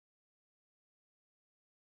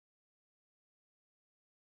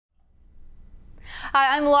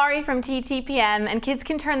Hi, I'm Laurie from TTPM, and kids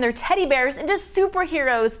can turn their teddy bears into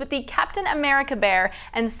superheroes with the Captain America bear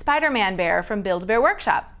and Spider-Man bear from Build-A-Bear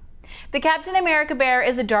Workshop. The Captain America bear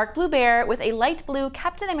is a dark blue bear with a light blue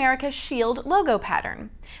Captain America shield logo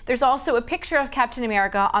pattern. There's also a picture of Captain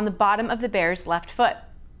America on the bottom of the bear's left foot.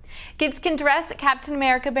 Kids can dress Captain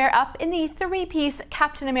America bear up in the three-piece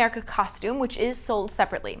Captain America costume, which is sold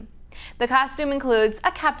separately. The costume includes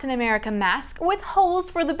a Captain America mask with holes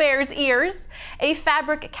for the bear's ears, a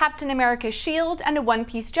fabric Captain America shield, and a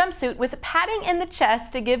one-piece jumpsuit with padding in the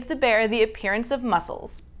chest to give the bear the appearance of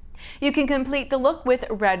muscles. You can complete the look with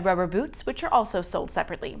red rubber boots, which are also sold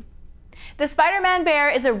separately. The Spider-Man bear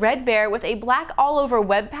is a red bear with a black all-over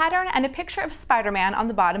web pattern and a picture of Spider-Man on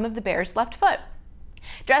the bottom of the bear's left foot.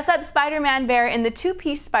 Dress up Spider-Man bear in the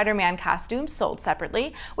two-piece Spider-Man costume sold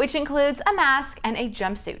separately, which includes a mask and a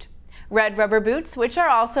jumpsuit. Red rubber boots, which are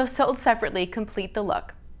also sold separately, complete the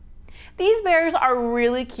look. These bears are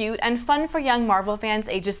really cute and fun for young Marvel fans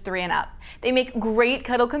ages 3 and up. They make great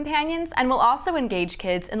cuddle companions and will also engage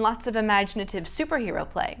kids in lots of imaginative superhero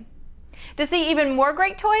play. To see even more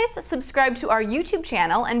great toys, subscribe to our YouTube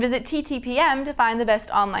channel and visit TTPM to find the best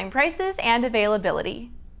online prices and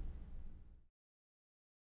availability.